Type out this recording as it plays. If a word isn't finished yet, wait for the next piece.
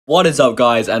What is up,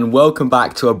 guys, and welcome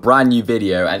back to a brand new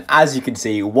video. And as you can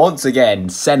see, once again,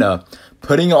 Senna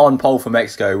putting it on pole for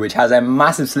Mexico, which has a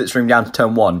massive slipstream down to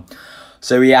turn 1.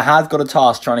 So he has got a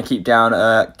task trying to keep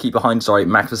behind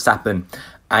Max Verstappen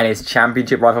and his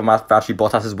championship rival Pt8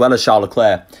 BOTTAS, as well as Charles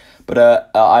Leclerc.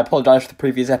 But I apologise for the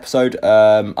previous episode.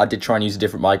 I did try and use a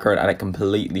different microphone and it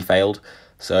completely failed.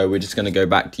 So we're just going to go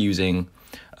back to using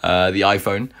the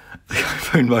iPhone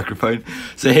microphone.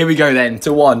 So here we go then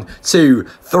to 1, 2,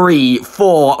 3,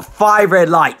 4, 5 red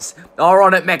lights are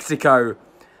on at Mexico.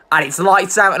 And it's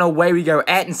lights out and away we go.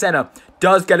 Ayrton Senna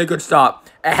does get a good start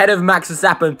ahead of Max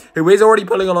Verstappen, who is already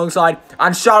pulling alongside,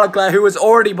 and Charles Leclerc, who has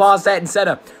already passed Ayrton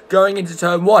Senna going into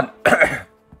turn 1.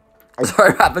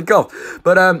 Sorry about the cough.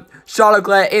 But Charles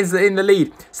Leclerc is in the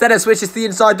lead. Senna switches to the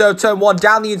inside though, turn 1,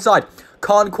 down the inside.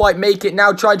 Can't quite make it,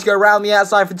 now trying to go around the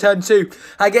outside for turn 2.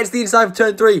 And gets the inside for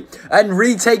turn 3 and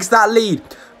retakes that lead.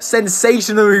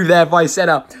 Sensational move there by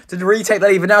Senna to retake the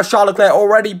lead. But now Charles Leclerc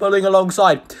already pulling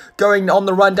alongside. Going on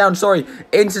the rundown,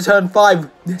 into turn 5.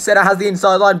 Senna has the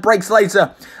inside line, breaks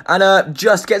later. And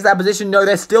just gets that position. No,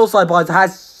 they're still side by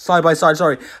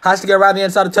side. Has to go around the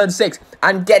inside of turn 6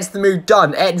 and gets the move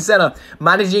done. Ayrton Senna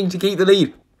managing to keep the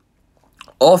lead.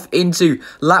 Off into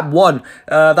lap 1.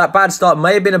 That bad start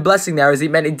may have been a blessing there, as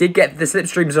it meant it did get the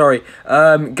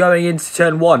slipstream, going into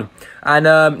turn 1.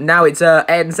 And now it's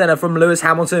Ayrton Senna from Lewis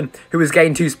Hamilton, who has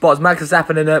gained 2 spots. Max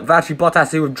Verstappen and Pt8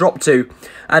 BOTTAS, who have dropped 2.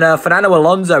 And Fernando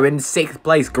Alonso in 6th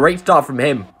place. Great start from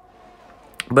him.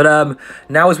 But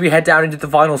now as we head down into the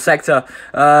final sector,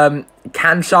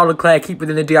 can Charles Leclerc keep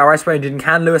within the DRS range, and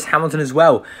can Lewis Hamilton as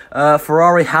well?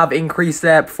 Ferrari have increased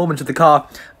their performance of the car,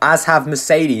 as have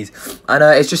Mercedes. And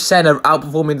it's just Senna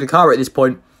outperforming the car at this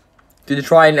point to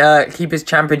try and keep his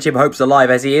championship hopes alive,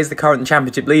 as he is the current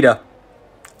championship leader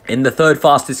in the 3rd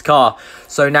fastest car.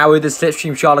 So now with the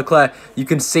slipstream, Charles Leclerc, you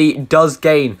can see, does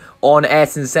gain on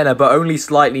Ayrton Senna, but only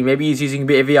slightly. Maybe he's using a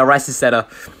bit of ERS as Senna.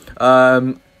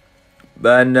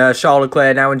 And Charles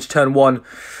Leclerc now into turn 1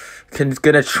 going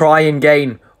to try and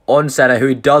gain on Senna,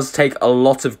 who does take a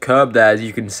lot of curb there, as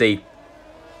you can see.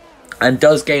 And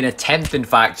does gain a 10th, in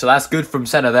fact. So that's good from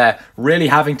Senna there. Really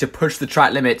having to push the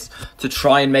track limits to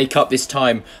try and make up this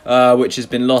time, which has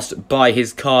been lost by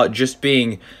his car just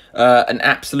being an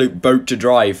absolute boat to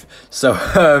drive. So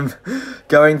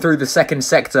going through the 2nd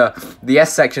sector, the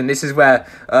S section, this is where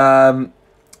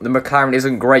the McLaren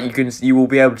isn't great. You will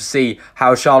be able to see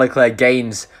how Charles Leclerc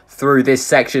gains through this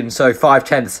section. So 5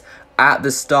 tenths at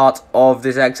the start of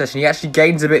this X section. He actually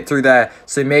gains a bit through there,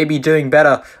 so maybe doing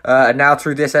better now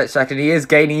through this X section. He is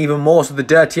gaining even more, so the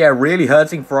dirty air really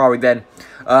hurting Ferrari then.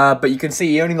 But you can see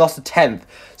he only lost a 10th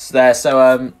there,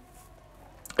 so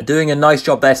doing a nice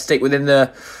job there. Stick within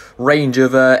the range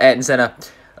of Ayrton Senna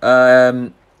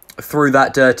through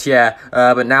that dirty air.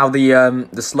 But now the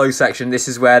slow section, this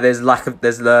is where there's a lack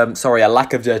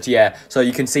of dirty air. So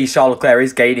you can see Charles Leclerc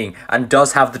is gaining and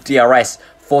does have the DRS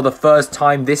for the first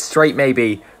time this straight,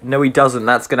 maybe. No, he doesn't.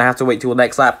 That's going to have to wait till the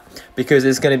next lap, because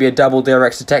it's going to be a double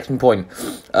DRS detection point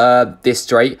this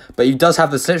straight. But he does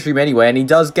have the slipstream anyway, and he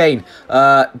does gain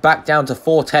back down to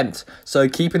 4 tenths. So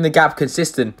keeping the gap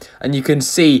consistent. And you can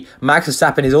see Max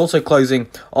Verstappen is also closing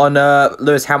on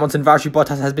Lewis Hamilton. Pt8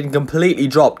 BOTTAS has been completely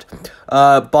dropped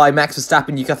by Max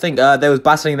Verstappen. You can think there was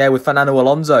battling there with Fernando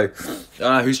Alonso,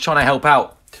 who's trying to help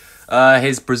out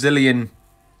his Brazilian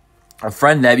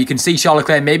friend there. But you can see Charles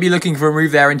Leclerc maybe looking for a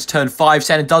move there into turn 5.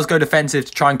 Senna does go defensive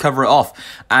to try and cover it off,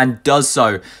 and does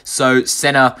so. So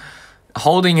Senna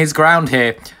holding his ground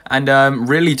here, and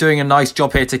really doing a nice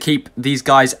job here to keep these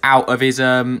guys out of his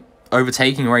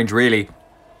overtaking range, really.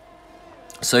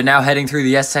 So now heading through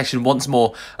the S section once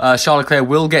more. Charles Leclerc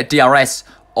will get DRS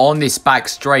on this back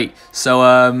straight,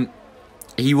 so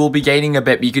he will be gaining a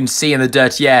bit. But you can see in the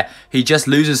dirty air, he just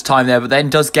loses time there, but then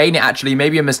does gain it actually.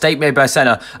 Maybe a mistake made by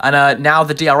Senna. And now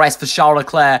the DRS for Charles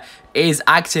Leclerc is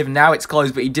active. Now it's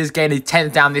closed, but he does gain a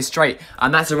 10th down this straight.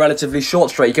 And that's a relatively short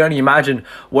straight. You can only imagine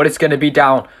what it's going to be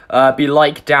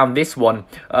like down this one.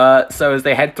 So as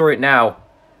they head through it now,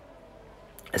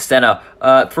 Senna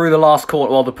through the last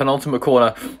corner, well, the penultimate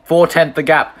corner, 4 tenths the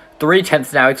gap, 3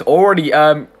 tenths now. It's already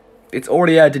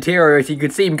deteriorating. You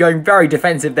could see him going very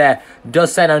defensive there.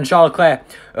 Does Senna, and Charles Leclerc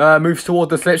moves toward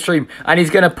the slipstream, and he's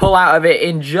going to pull out of it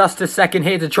in just a second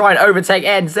here to try and overtake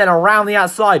Ayrton Senna around the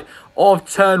outside of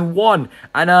turn 1.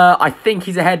 And I think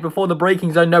he's ahead before the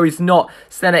braking zone. No, he's not.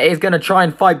 Senna is going to try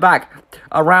and fight back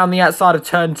around the outside of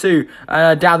turn 2,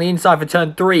 down the inside for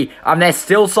turn 3, and they're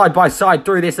still side by side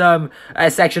through this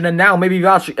section. And now maybe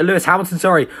Lewis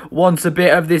Hamilton, wants a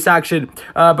bit of this action,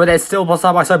 but they're still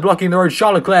side by side blocking the road.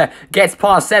 Charles Leclerc gets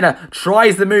past Senna,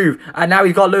 tries the move, and now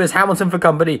he's got Lewis Hamilton for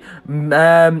company,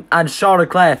 and Charles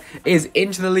Leclerc is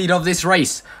into the lead of this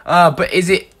race. But is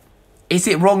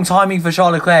it wrong timing for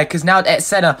Charles Leclerc? Because now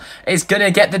Senna is going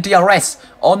to get the DRS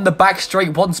on the back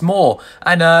straight once more.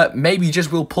 And maybe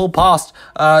just will pull past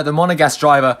the Monegasque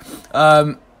driver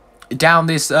down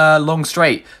this long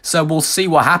straight. So we'll see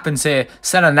what happens here.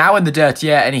 Senna now in the dirt,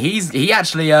 yeah, and he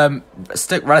actually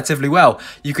stuck relatively well.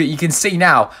 You can see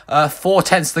now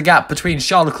 4/10 the gap between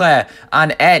Charles Leclerc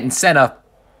and Ayrton Senna.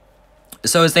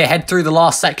 So as they head through the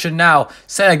last section now,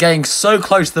 Senna getting so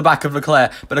close to the back of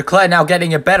Leclerc, but Leclerc now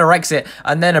getting a better exit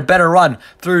and then a better run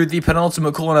through the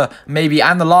penultimate corner maybe,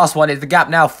 and the last one. Is the gap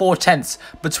now 4/10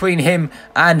 between him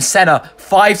and Senna,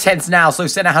 5/10 now, so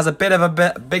Senna has a bit of a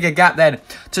bigger gap then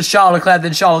to Charles Leclerc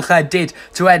than Charles Leclerc did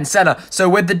to Ayrton Senna. So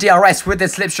with the DRS, with the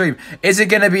slipstream, is it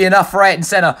going to be enough for Ayrton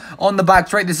Senna on the back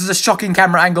straight? This is a shocking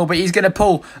camera angle, but he's going to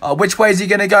pull. Which way is he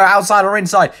going to go, outside or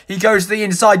inside? He goes to the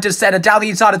inside to Senna, down the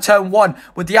inside of turn 1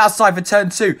 with the outside for turn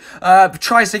 2.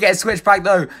 Tries to get a switchback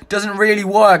though, doesn't really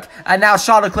work. And now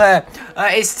Charles Leclerc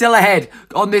is still ahead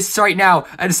on this straight now.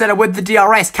 And Senna with the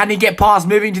DRS, can he get past?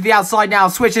 Moving to the outside now,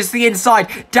 switches to the inside.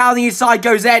 Down the inside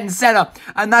goes Ayrton Senna.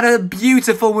 And that is a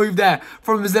beautiful move there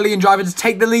from the Brazilian driver to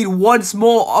take the lead once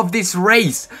more of this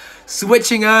race.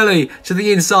 Switching early to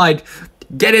the inside.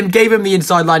 Gave him the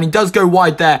inside line. He does go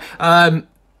wide there.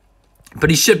 But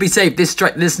he should be safe.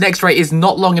 This next straight is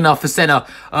not long enough for Senna,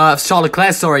 Charles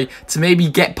Leclerc, to maybe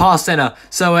get past Senna.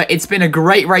 So it's been a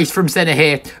great race from Senna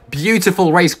here.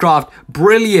 Beautiful racecraft,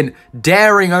 brilliant,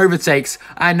 daring overtakes.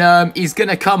 And he's going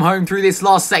to come home through this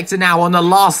last sector now on the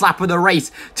last lap of the race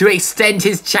to extend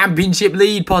his championship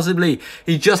lead, possibly.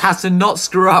 He just has to not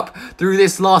screw up through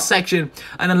this last section.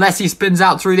 And unless he spins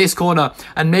out through this corner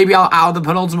and maybe out of the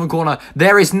penultimate corner,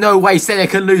 there is no way Senna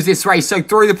can lose this race. So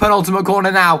through the penultimate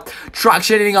corner now,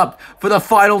 tractioning up for the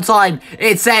final time.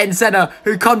 It's Ayrton Senna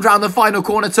who comes round the final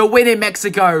corner to win in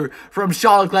Mexico from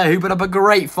Charles Leclerc, who put up a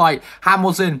great fight.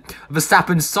 Hamilton,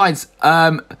 Verstappen, Sainz,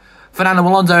 Fernando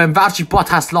Alonso and Valtteri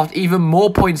Bottas lost even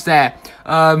more points there.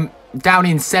 Down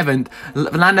in 7th,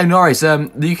 Lando Norris,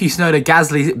 Yuki Tsunoda,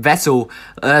 Gasly, Vettel,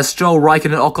 Stroll,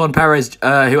 Raikkonen, Ocon, Perez,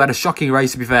 who had a shocking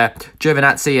race to be fair,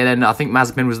 Giovinazzi, and then I think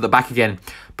Mazepin was at the back again.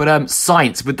 But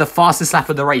Sainz with the fastest lap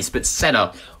of the race, but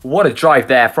Senna, what a drive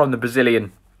there from the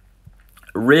Brazilian.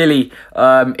 Really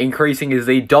increasing his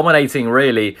lead, dominating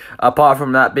really, apart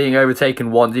from that being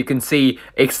overtaken once. You can see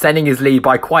extending his lead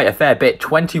by quite a fair bit,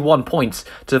 21 points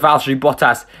to Valtteri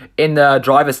Bottas in the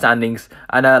driver standings,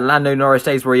 and Lando Norris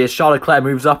stays where he is. Charles Leclerc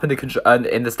moves up in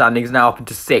the standings now up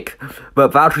into 6th,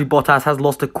 but Valtteri Bottas has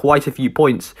lost quite a few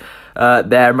points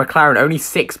there. McLaren only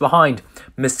 6 behind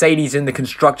Mercedes in the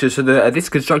constructors, so this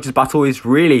constructors battle is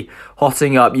really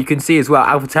hotting up. You can see as well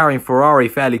AlphaTauri and Ferrari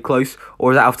fairly close,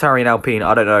 or is it AlphaTauri and Alpine?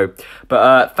 I don't know.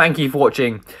 But thank you for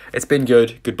watching. It's been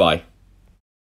good. Goodbye.